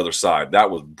circles out the other side. That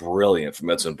was brilliant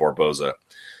from Edson Barboza.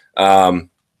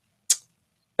 And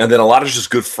then a lot of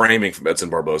just good framing from Edson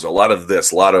Barboza. A lot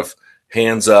of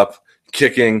hands up,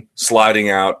 kicking, sliding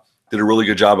out. Did a really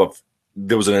good job of.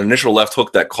 There was an initial left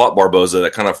hook that caught Barboza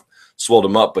that kind of swelled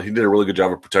him up, but he did a really good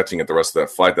job of protecting it the rest of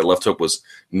that fight. That left hook was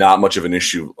not much of an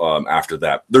issue after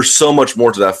that. There's so much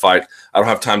more to that fight I don't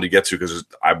have time to get to because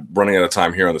I'm running out of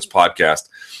time here on this podcast.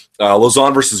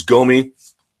 Lauzon versus Gomi.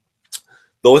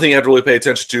 The only thing you have to really pay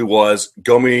attention to was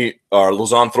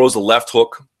Lauzon throws the left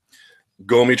hook.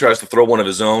 Gomi tries to throw one of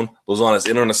his own. Lauzon is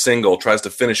in on a single, tries to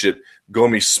finish it.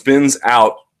 Gomi spins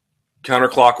out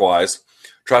counterclockwise,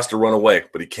 tries to run away,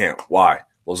 but he can't. Why?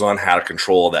 Lauzon had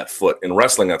control of that foot. In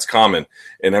wrestling, that's common.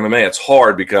 In MMA, it's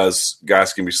hard because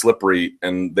guys can be slippery,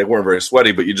 and they weren't very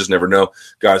sweaty, but you just never know.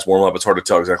 Guys warm up. It's hard to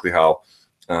tell exactly how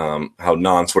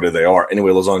non-sweaty they are.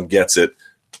 Anyway, Lauzon gets it,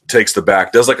 takes the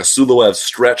back, does like a Suloev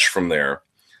stretch from there,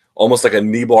 almost like a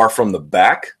knee bar from the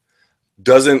back,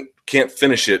 can't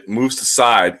finish it, moves to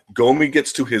side. Gomi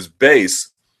gets to his base.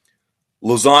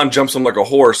 Lauzon jumps him like a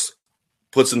horse,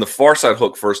 puts in the far side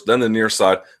hook first, then the near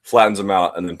side, flattens him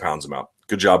out, and then pounds him out.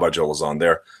 Good job by Joe Lauzon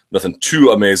there. Nothing too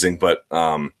amazing, but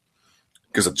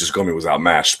because just Gomi was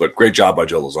outmatched, but great job by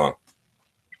Joe Lauzon.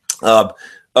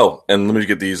 And let me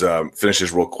get these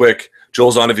finishes real quick. Joe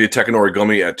Lauzon defeated Takanori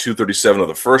Gomi at 2:37 of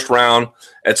the first round.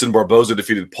 Edson Barboza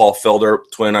defeated Paul Felder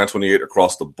 29-28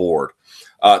 across the board.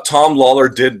 Tom Lawler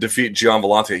did defeat Gian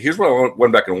Villante. Here's what I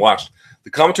went back and watched.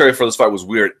 The commentary for this fight was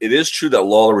weird. It is true that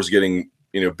Lawler was getting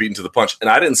beaten to the punch, and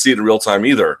I didn't see it in real time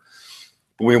either.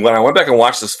 But when I went back and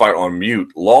watched this fight on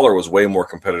mute, Lawler was way more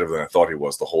competitive than I thought he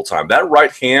was the whole time. That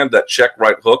right hand, that check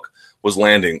right hook, was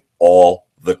landing all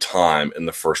the time in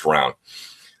the first round.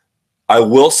 I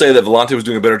will say that Villante was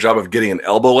doing a better job of getting an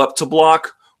elbow up to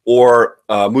block, or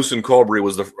Musin Colbury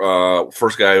was the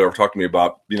first guy who ever talked to me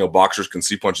about, boxers can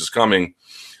see punches coming.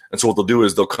 And so what they'll do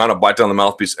is they'll kind of bite down the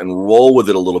mouthpiece and roll with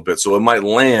it a little bit. So it might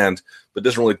land, but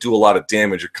doesn't really do a lot of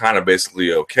damage. You're kind of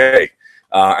basically okay.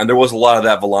 And there was a lot of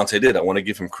that Villante did. I want to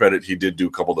give him credit. He did do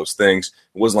a couple of those things.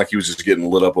 It wasn't like he was just getting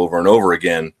lit up over and over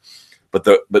again. But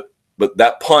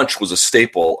that punch was a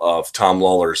staple of Tom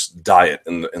Lawler's diet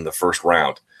in the first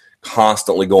round,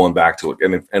 constantly going back to it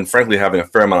and frankly having a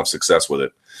fair amount of success with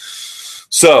it.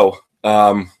 So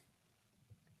to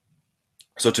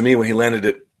me, when he landed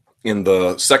it in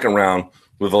the second round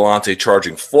with Villante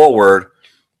charging forward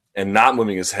and not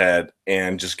moving his head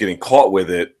and just getting caught with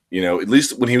it, at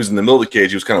least when he was in the middle of the cage,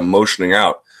 he was kind of motioning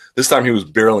out. This time he was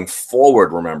barreling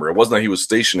forward, remember. It wasn't that he was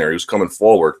stationary. He was coming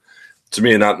forward. To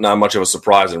me, not much of a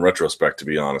surprise in retrospect, to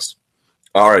be honest.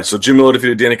 All right, so Jim Miller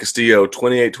defeated Danny Castillo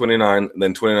 28-29,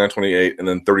 then 29-28, and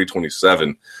then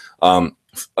 30-27. I'll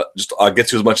get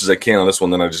to as much as I can on this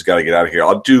one, then I just got to get out of here.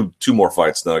 I'll do two more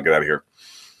fights, then I'll get out of here.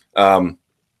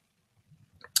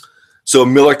 So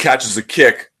Miller catches a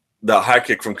kick, the high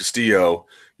kick from Castillo,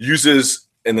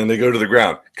 and then they go to the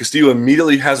ground. Castillo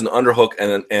immediately has an underhook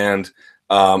and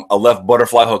a left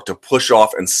butterfly hook to push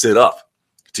off and sit up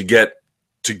to get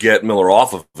Miller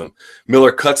off of him.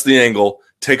 Miller cuts the angle,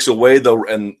 takes away the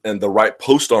right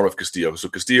post arm of Castillo. So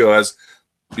Castillo has,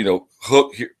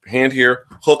 hook here, hand here,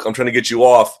 hook. I'm trying to get you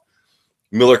off.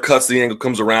 Miller cuts the angle,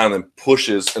 comes around and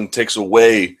pushes and takes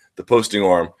away the posting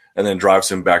arm, and then drives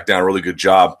him back down. Really good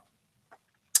job.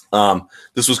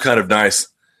 This was kind of nice.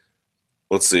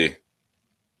 Let's see.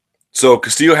 So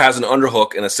Castillo has an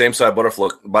underhook and a same-side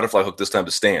butterfly hook this time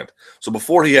to stand. So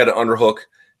before he had an underhook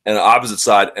and an opposite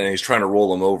side, and he's trying to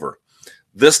roll him over.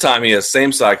 This time he has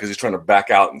same side because he's trying to back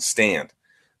out and stand.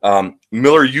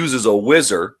 Miller uses a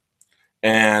whizzer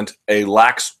and a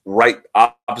lax right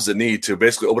opposite knee to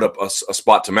basically open up a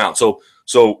spot to mount. So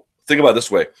think about it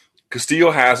this way.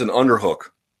 Castillo has an underhook.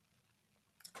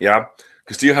 Yeah?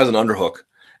 Castillo has an underhook,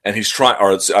 and he's trying,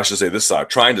 or I should say this side,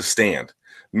 trying to stand.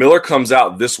 Miller comes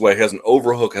out this way, has an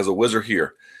overhook, has a whizzer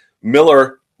here.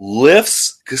 Miller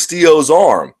lifts Castillo's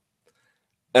arm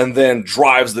and then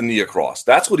drives the knee across.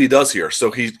 That's what he does here. So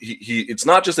he it's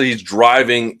not just that he's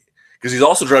driving, because he's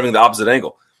also driving the opposite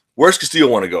angle. Where's Castillo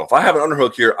want to go? If I have an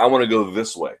underhook here, I want to go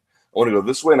this way. I want to go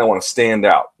this way, and I want to stand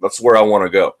out. That's where I want to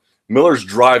go. Miller's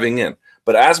driving in.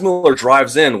 But as Miller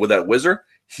drives in with that whizzer,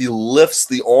 he lifts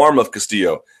the arm of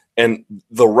Castillo. And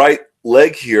the right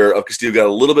leg here of Castillo got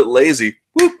a little bit lazy,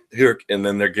 whoop, here, and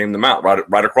then they're game the mount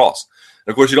right across.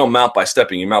 And of course, you don't mount by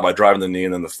stepping. You mount by driving the knee,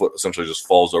 and then the foot essentially just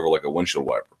falls over like a windshield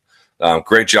wiper.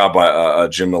 Great job by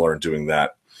Jim Miller in doing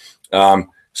that.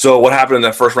 So what happened in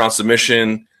that first round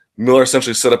submission, Miller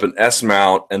essentially set up an S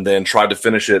mount and then tried to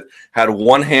finish it, had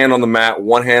one hand on the mat,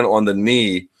 one hand on the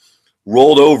knee,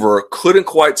 rolled over, couldn't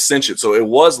quite cinch it. So it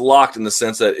was locked in the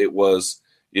sense that it was,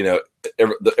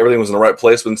 everything was in the right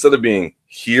place, but instead of being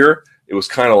here, it was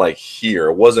kind of like here.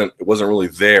 It wasn't really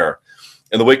there.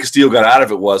 And the way Castillo got out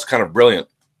of it was kind of brilliant.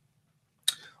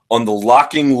 On the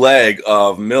locking leg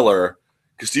of Miller,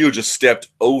 Castillo just stepped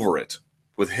over it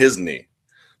with his knee.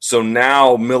 So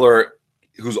now Miller,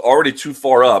 who's already too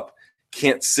far up,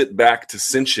 can't sit back to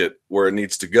cinch it where it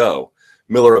needs to go.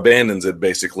 Miller abandons it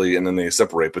basically, and then they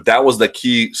separate. But that was the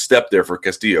key step there for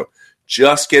Castillo.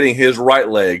 Just getting his right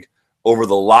leg over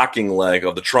the locking leg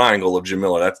of the triangle of Jim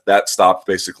Miller. That stopped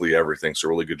basically everything. So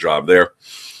really good job there.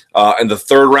 In the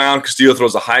third round, Castillo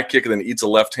throws a high kick and then eats a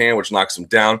left hand, which knocks him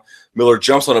down. Miller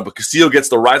jumps on it, but Castillo gets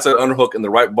the right side underhook and the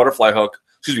right butterfly hook.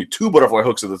 Two butterfly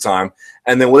hooks at the time.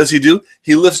 And then what does he do?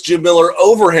 He lifts Jim Miller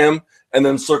over him and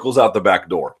then circles out the back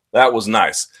door. That was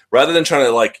nice. Rather than trying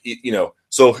to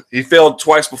so he failed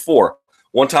twice before.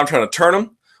 One time trying to turn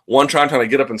him, one time trying to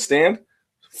get up and stand.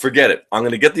 Forget it. I'm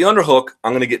going to get the underhook.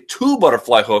 I'm going to get two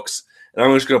butterfly hooks, and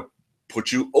I'm just going to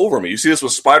put you over me. You see this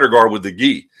with Spider Guard with the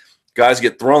gi. Guys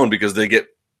get thrown because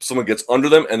someone gets under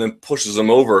them and then pushes them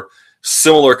over.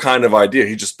 Similar kind of idea.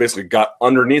 He just basically got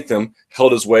underneath him,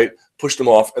 held his weight, pushed him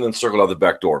off, and then circled out the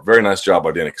back door. Very nice job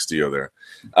by Danny Castillo there.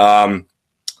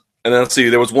 And then let's see,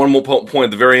 there was one more point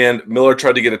at the very end. Miller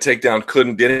tried to get a takedown,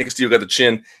 couldn't. Danny Castillo got the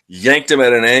chin, yanked him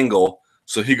at an angle,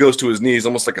 so he goes to his knees,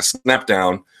 almost like a snap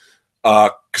down.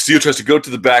 Castillo tries to go to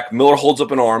the back. Miller holds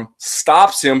up an arm,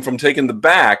 stops him from taking the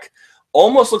back.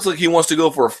 Almost looks like he wants to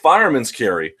go for a fireman's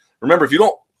carry. Remember, if you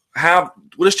don't have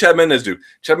 – what does Chad Mendez do?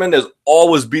 Chad Mendez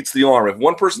always beats the arm. If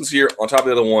one person's here on top of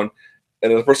the other one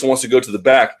and the other person wants to go to the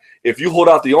back, if you hold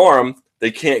out the arm,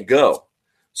 they can't go.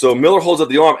 So Miller holds up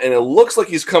the arm, and it looks like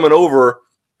he's coming over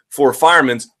for a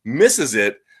fireman's, misses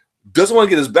it, doesn't want to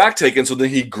get his back taken, so then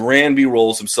he Granby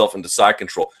rolls himself into side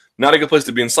control. Not a good place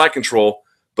to be in side control,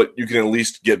 but you can at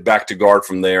least get back to guard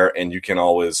from there, and you can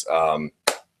always, better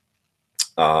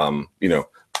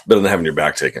than having your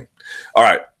back taken. All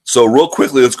right, so real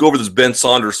quickly, let's go over this Ben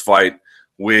Saunders fight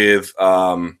with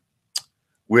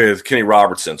Kenny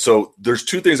Robertson. So there's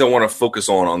two things I want to focus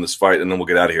on this fight, and then we'll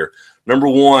get out of here. Number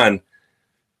one,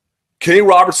 Kenny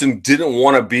Robertson didn't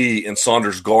want to be in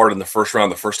Saunders' guard in the first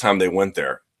round the first time they went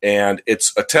there, and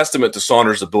it's a testament to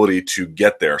Saunders' ability to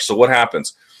get there. So what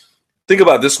happens? Think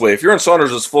about it this way. If you're in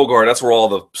Saunders' full guard, that's where all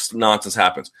the nonsense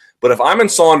happens. But if I'm in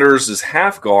Saunders'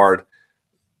 half guard,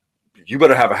 you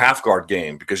better have a half guard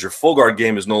game because your full guard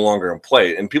game is no longer in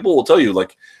play. And people will tell you,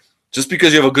 just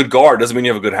because you have a good guard doesn't mean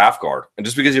you have a good half guard. And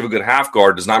just because you have a good half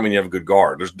guard does not mean you have a good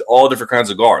guard. There's all different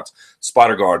kinds of guards.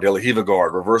 Spider guard, De La Riva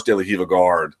guard, reverse De La Riva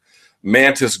guard,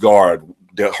 Mantis guard,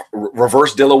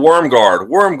 reverse De La worm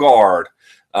guard,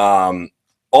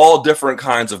 all different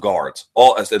kinds of guards.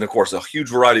 And of course, a huge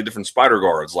variety of different spider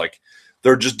guards.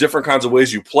 There are just different kinds of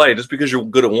ways you play. Just because you're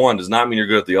good at one does not mean you're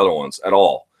good at the other ones at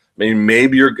all. I mean,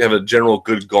 maybe you have a general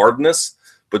good guardness,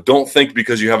 but don't think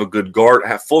because you have a good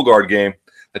full guard game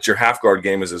that your half guard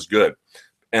game is as good.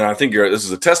 And I think this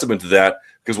is a testament to that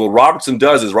because what Robertson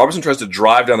does is Robertson tries to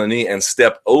drive down the knee and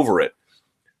step over it.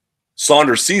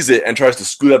 Saunders sees it and tries to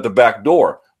scoot out the back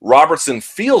door. Robertson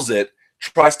feels it,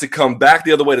 tries to come back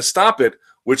the other way to stop it,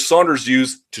 which Saunders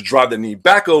used to drive the knee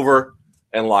back over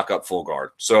and lock up full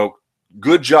guard. So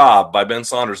good job by Ben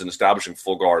Saunders in establishing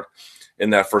full guard in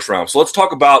that first round. So let's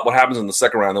talk about what happens in the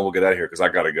second round, then we'll get out of here because I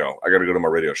got to go. I got to go to my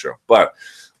radio show. But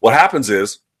what happens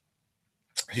is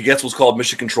he gets what's called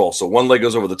mission control. So one leg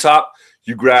goes over the top.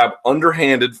 You grab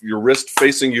underhanded, your wrist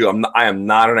facing you. I am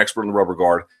not an expert in the rubber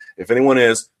guard. If anyone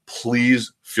is,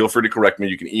 please feel free to correct me.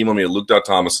 You can email me at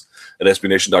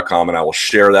luke.thomas@sbnation.com, and I will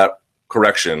share that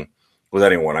correction with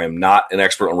anyone. I am not an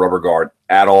expert on rubber guard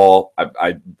at all.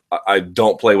 I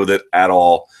don't play with it at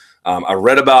all. I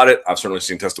read about it. I've certainly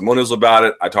seen testimonials about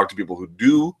it. I talk to people who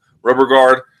do rubber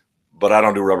guard, but I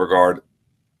don't do rubber guard.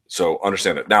 So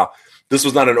understand it. Now, this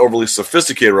was not an overly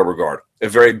sophisticated rubber guard, a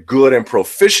very good and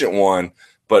proficient one,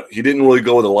 but he didn't really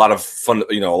go with a lot of fun,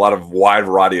 a lot of wide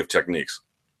variety of techniques.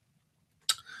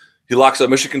 He locks up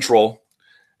mission control,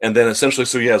 and then essentially,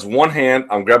 so he has one hand,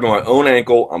 I'm grabbing my own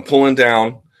ankle, I'm pulling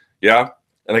down, yeah,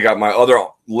 and I got my other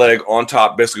leg on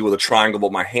top, basically with a triangle,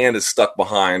 but my hand is stuck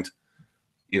behind,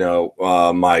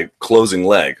 my closing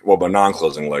leg, well, my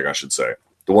non-closing leg, I should say,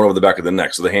 the one over the back of the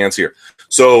neck, so the hand's here.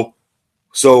 So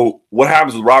what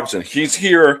happens with Robertson? He's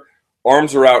here,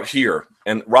 arms are out here,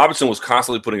 and Robertson was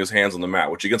constantly putting his hands on the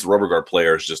mat, which against a rubber guard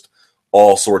player is just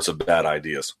all sorts of bad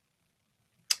ideas.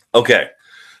 Okay,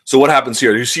 so what happens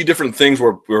here? You see different things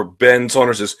where Ben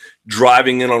Saunders is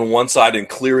driving in on one side and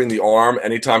clearing the arm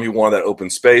anytime he wanted that open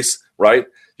space, right?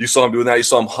 You saw him doing that. You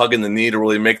saw him hugging the knee to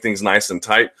really make things nice and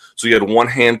tight. So you had one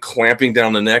hand clamping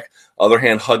down the neck, other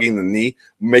hand hugging the knee,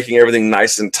 making everything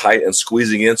nice and tight and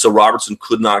squeezing in so Robertson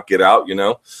could not get out, even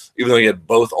though he had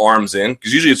both arms in.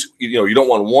 Because usually it's, you don't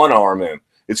want one arm in.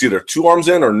 It's either two arms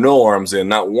in or no arms in,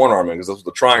 not one arm in, because that's what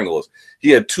the triangle is.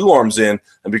 He had two arms in,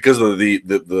 and because of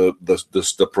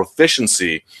the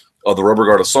proficiency of the rubber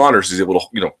guard of Saunders, he's able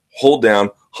to hold down,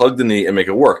 hug the knee, and make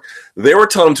it work. They were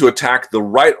telling him to attack the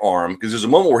right arm because there's a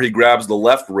moment where he grabs the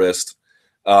left wrist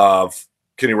of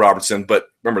Kenny Robertson, but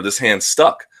remember, this hand's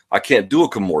stuck. I can't do a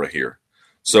Kimura here,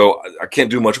 so I can't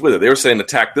do much with it. They were saying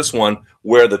attack this one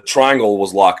where the triangle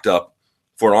was locked up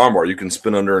for an armbar. You can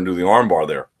spin under and do the armbar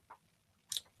there.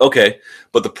 Okay,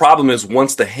 but the problem is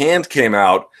once the hand came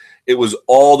out, it was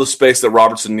all the space that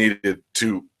Robertson needed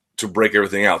to break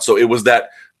everything out. So it was that.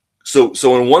 So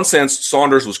in one sense,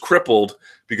 Saunders was crippled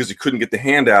because he couldn't get the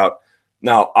hand out.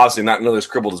 Now, obviously, not nearly as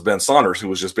crippled as Ben Saunders, who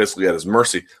was just basically at his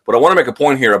mercy. But I want to make a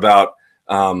point here about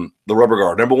the rubber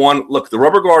guard. Number one, look, the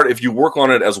rubber guard, if you work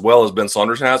on it as well as Ben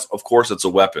Saunders has, of course, it's a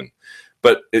weapon.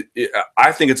 But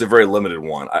I think it's a very limited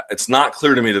one. It's not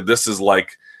clear to me that this is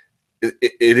like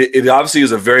it obviously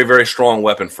is a very, very strong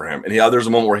weapon for him. And there's a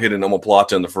moment where he hit an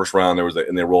omoplata in the first round.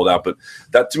 And they rolled out. But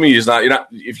that to me is not. You're not.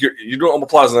 If you're doing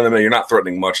omoplatas in MMA, you're not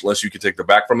threatening much unless you can take the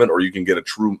back from it or you can get a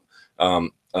true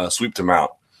sweep to mount.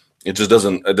 It just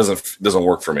doesn't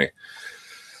work for me.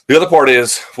 The other part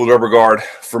is with rubber guard.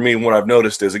 For me, what I've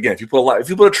noticed is again, if you put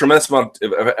a tremendous amount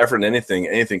of effort in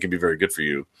anything can be very good for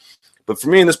you. But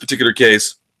for me in this particular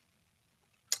case,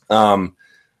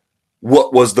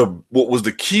 what was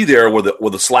the key there were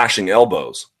the slashing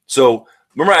elbows. So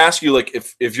remember I asked you, like,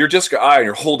 if you're Jessica I and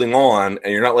you're holding on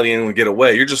and you're not letting anyone get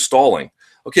away, you're just stalling.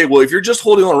 Okay, well, if you're just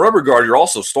holding on a rubber guard, you're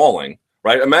also stalling,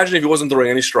 right? Imagine if he wasn't throwing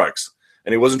any strikes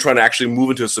and he wasn't trying to actually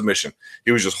move into a submission.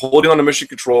 He was just holding on to mission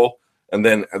control and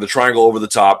then the triangle over the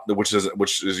top, which is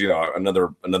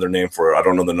another name for it. I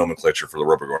don't know the nomenclature for the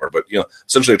rubber guard, but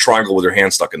essentially a triangle with your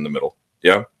hand stuck in the middle,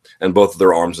 yeah, and both of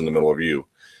their arms in the middle of you.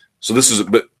 So this is,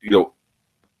 but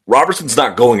Robertson's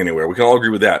not going anywhere. We can all agree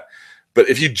with that. But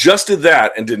if you just did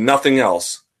that and did nothing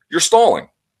else, you're stalling.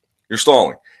 You're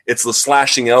stalling. It's the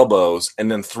slashing elbows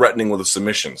and then threatening with the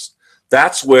submissions.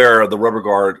 That's where the rubber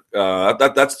guard.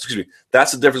 That's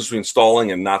the difference between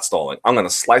stalling and not stalling. I'm going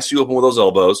to slice you open with those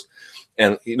elbows,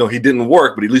 and he didn't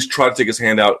work, but he at least tried to take his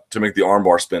hand out to make the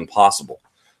armbar spin possible.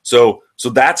 So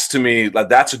that's to me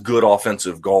that's a good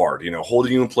offensive guard.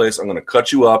 Holding you in place. I'm going to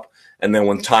cut you up. And then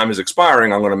when time is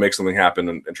expiring, I'm going to make something happen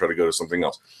and try to go to something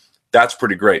else. That's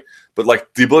pretty great. But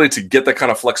like the ability to get that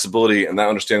kind of flexibility and that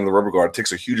understanding of the rubber guard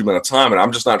takes a huge amount of time. And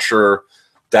I'm just not sure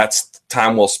that's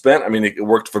time well spent. I mean, it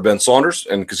worked for Ben Saunders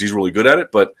and because he's really good at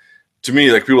it. But to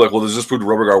me, like people are like, well, does this prove the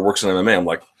rubber guard works in MMA? I'm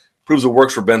like, proves it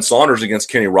works for Ben Saunders against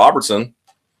Kenny Robertson.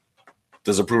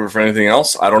 Does it prove it for anything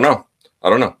else? I don't know.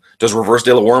 Does reverse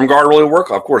de la worm guard really work?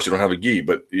 Of course, you don't have a gi,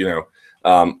 but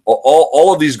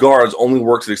all of these guards only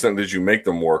work to the extent that you make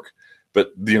them work.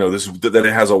 But that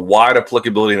it has a wide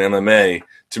applicability in MMA.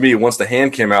 To me, once the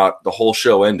hand came out, the whole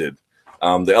show ended.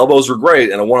 The elbows were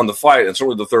great, and it won the fight, and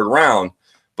certainly the third round.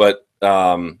 But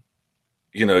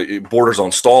it borders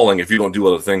on stalling if you don't do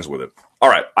other things with it. All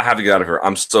right, I have to get out of here.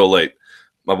 I'm so late.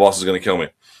 My boss is going to kill me.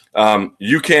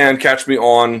 You can catch me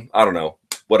on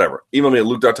whatever. Email me at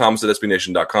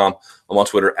luke.thomas@sbnation.com. I'm on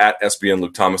Twitter at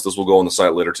SBNLukeThomas. This will go on the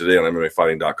site later today on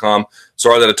MMAfighting.com.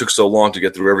 Sorry that it took so long to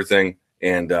get through everything,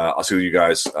 and I'll see you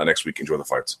guys next week. Enjoy the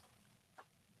fights.